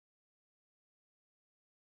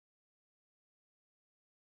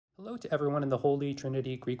Hello to everyone in the Holy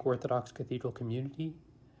Trinity Greek Orthodox Cathedral community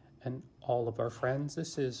and all of our friends.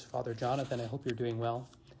 This is Father Jonathan. I hope you're doing well.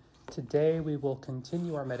 Today we will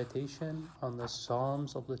continue our meditation on the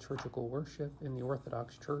Psalms of liturgical worship in the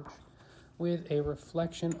Orthodox Church with a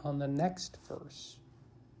reflection on the next verse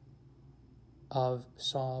of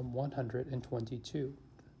Psalm 122.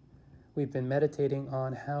 We've been meditating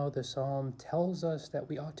on how the psalm tells us that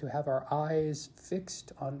we ought to have our eyes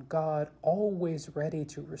fixed on God, always ready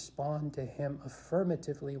to respond to Him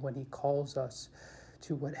affirmatively when He calls us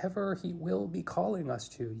to whatever He will be calling us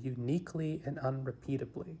to, uniquely and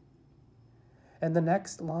unrepeatably. And the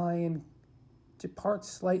next line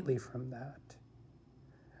departs slightly from that,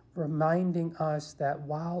 reminding us that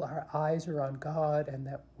while our eyes are on God and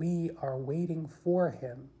that we are waiting for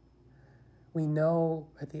Him, we know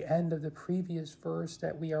at the end of the previous verse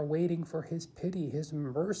that we are waiting for His pity, His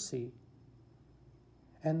mercy.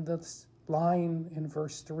 And this line in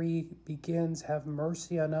verse 3 begins, "Have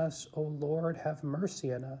mercy on us, O Lord, have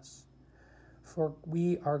mercy on us, for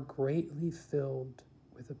we are greatly filled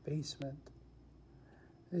with abasement."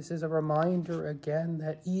 This is a reminder again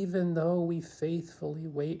that even though we faithfully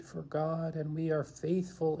wait for God and we are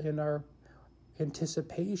faithful in our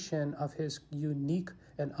anticipation of His unique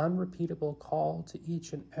and unrepeatable call to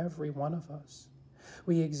each and every one of us,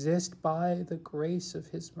 we exist by the grace of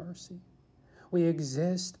His mercy. We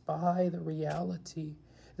exist by the reality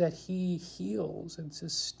that He heals and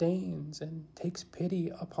sustains and takes pity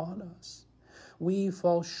upon us. We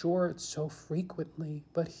fall short so frequently,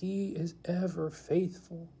 but He is ever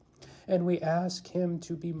faithful, and we ask Him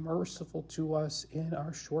to be merciful to us in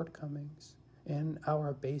our shortcomings, in our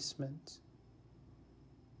abasement.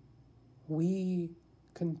 We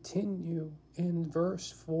continue in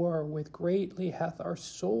verse 4, "With greatly hath our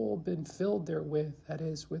soul been filled therewith," that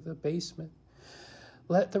is, with abasement.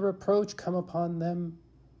 "Let the reproach come upon them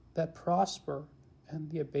that prosper, and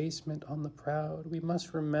the abasement on the proud." We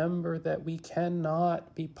must remember that we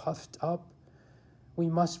cannot be puffed up. We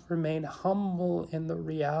must remain humble in the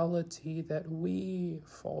reality that we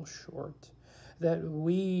fall short, that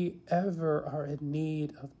we ever are in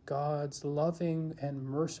need of God's loving and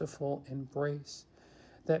merciful embrace,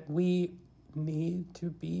 that we need to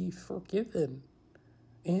be forgiven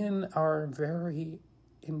in our very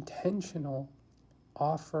intentional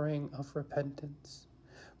offering of repentance.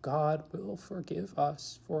 God will forgive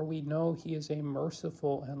us, for we know He is a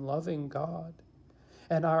merciful and loving God.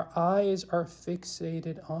 And our eyes are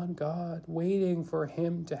fixated on God, waiting for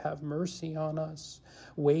Him to have mercy on us,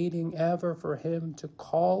 waiting ever for Him to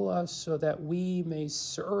call us so that we may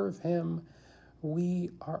serve Him.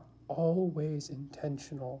 We are always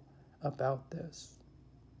intentional about this.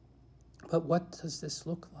 But what does this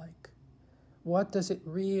look like? What does it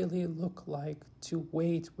really look like to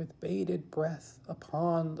wait with bated breath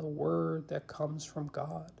upon the word that comes from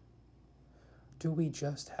God? Do we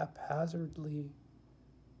just haphazardly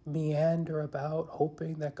meander about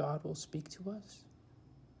hoping that God will speak to us?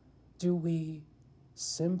 Do we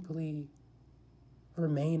simply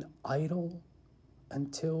remain idle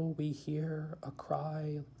until we hear a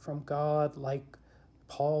cry from God like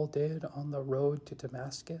Paul did on the road to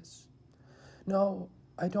Damascus? No,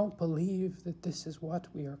 I don't believe that this is what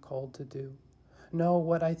we are called to do. No,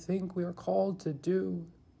 what I think we are called to do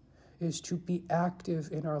is to be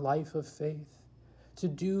active in our life of faith, to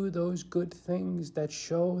do those good things that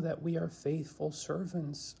show that we are faithful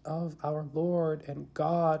servants of our Lord and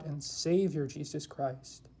God and Savior Jesus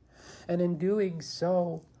Christ. And in doing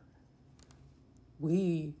so,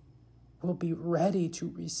 we will be ready to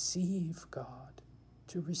receive God,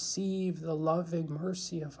 to receive the loving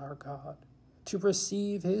mercy of our God, to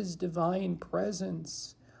receive His divine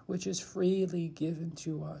presence, which is freely given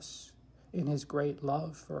to us in His great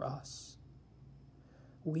love for us.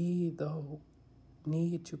 We, though,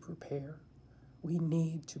 need to prepare. We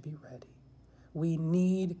need to be ready. We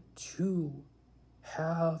need to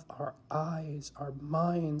have our eyes, our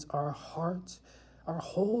minds, our hearts, our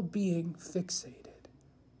whole being fixated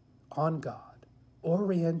on God,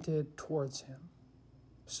 oriented towards Him,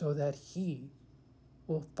 so that He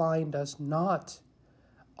will find us not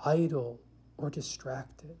idle or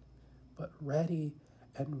distracted, but ready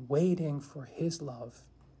and waiting for His love,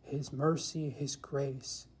 His mercy, His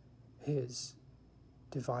grace, His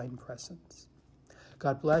divine presence.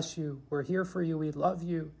 God bless you. We're here for you. We love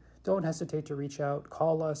you. Don't hesitate to reach out,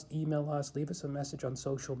 call us, email us, leave us a message on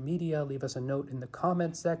social media, leave us a note in the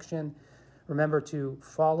comments section. Remember to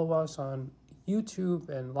follow us on YouTube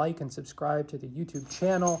and like and subscribe to the YouTube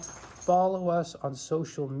channel. Follow us on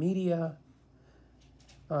social media,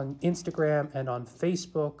 on Instagram and on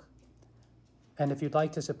Facebook. And if you'd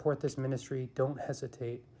like to support this ministry, don't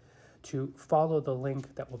hesitate to follow the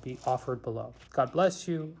link that will be offered below. God bless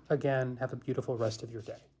you. Again, have a beautiful rest of your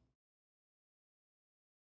day.